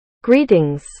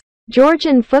Greetings.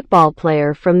 Georgian football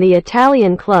player from the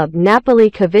Italian club Napoli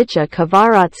Khvicha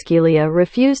Kvaratskhelia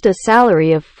refused a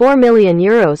salary of €4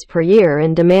 million per year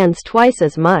and demands twice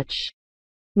as much.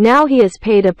 Now he is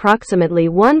paid approximately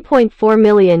 €1.4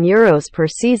 million per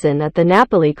season at the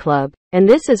Napoli club, and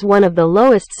this is one of the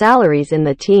lowest salaries in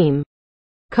the team.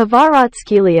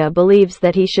 Kvaratskhelia believes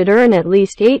that he should earn at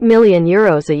least €8 million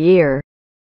a year.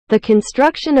 The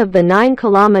construction of the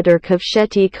 9-kilometer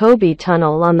Kvesheti-Kobi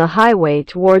tunnel on the highway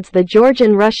towards the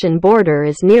Georgian-Russian border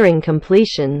is nearing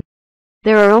completion.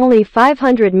 There are only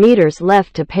 500 meters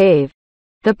left to pave.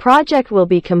 The project will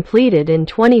be completed in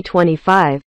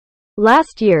 2025.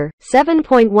 Last year,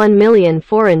 7.1 million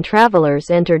foreign travelers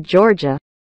entered Georgia.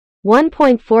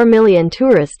 1.4 million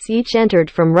tourists each entered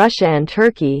from Russia and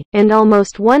Turkey, and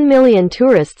almost 1 million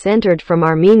tourists entered from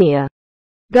Armenia.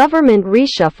 Government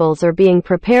reshuffles are being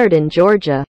prepared in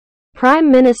Georgia. Prime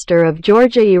Minister of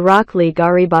Georgia Irakli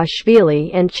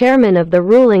Garibashvili and chairman of the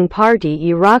ruling party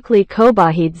Irakli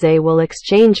Kobakhidze will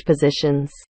exchange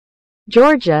positions.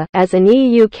 Georgia, as an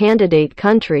EU candidate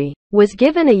country, was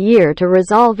given a year to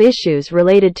resolve issues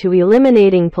related to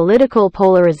eliminating political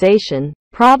polarization,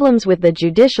 problems with the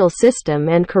judicial system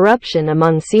and corruption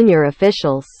among senior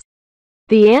officials.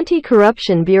 The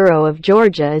Anti-Corruption Bureau of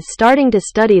Georgia is starting to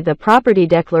study the property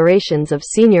declarations of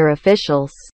senior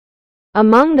officials.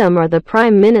 Among them are the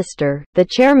Prime Minister, the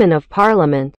Chairman of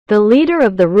Parliament, the leader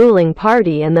of the ruling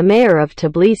party and the mayor of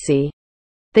Tbilisi.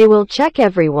 They will check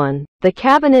everyone, the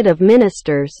cabinet of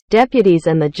ministers, deputies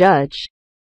and the judge.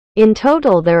 In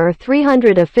total there are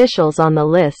 300 officials on the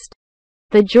list.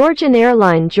 The Georgian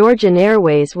airline Georgian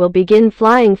Airways will begin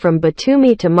flying from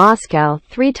Batumi to Moscow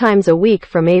 3 times a week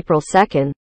from April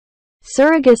 2.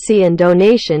 Surrogacy and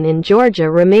donation in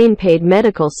Georgia remain paid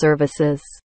medical services.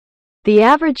 The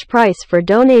average price for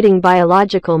donating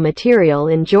biological material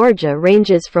in Georgia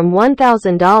ranges from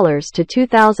 $1,000 to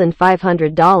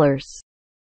 $2,500.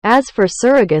 As for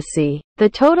surrogacy, the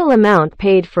total amount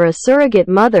paid for a surrogate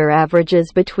mother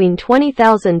averages between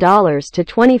 $20,000 to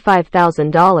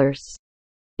 $25,000.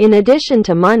 In addition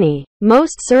to money,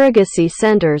 most surrogacy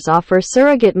centers offer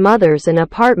surrogate mothers an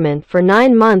apartment for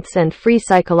 9 months and free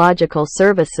psychological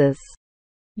services.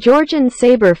 Georgian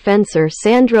saber fencer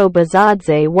Sandro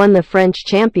Bazadze won the French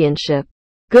championship.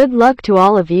 Good luck to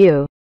all of you.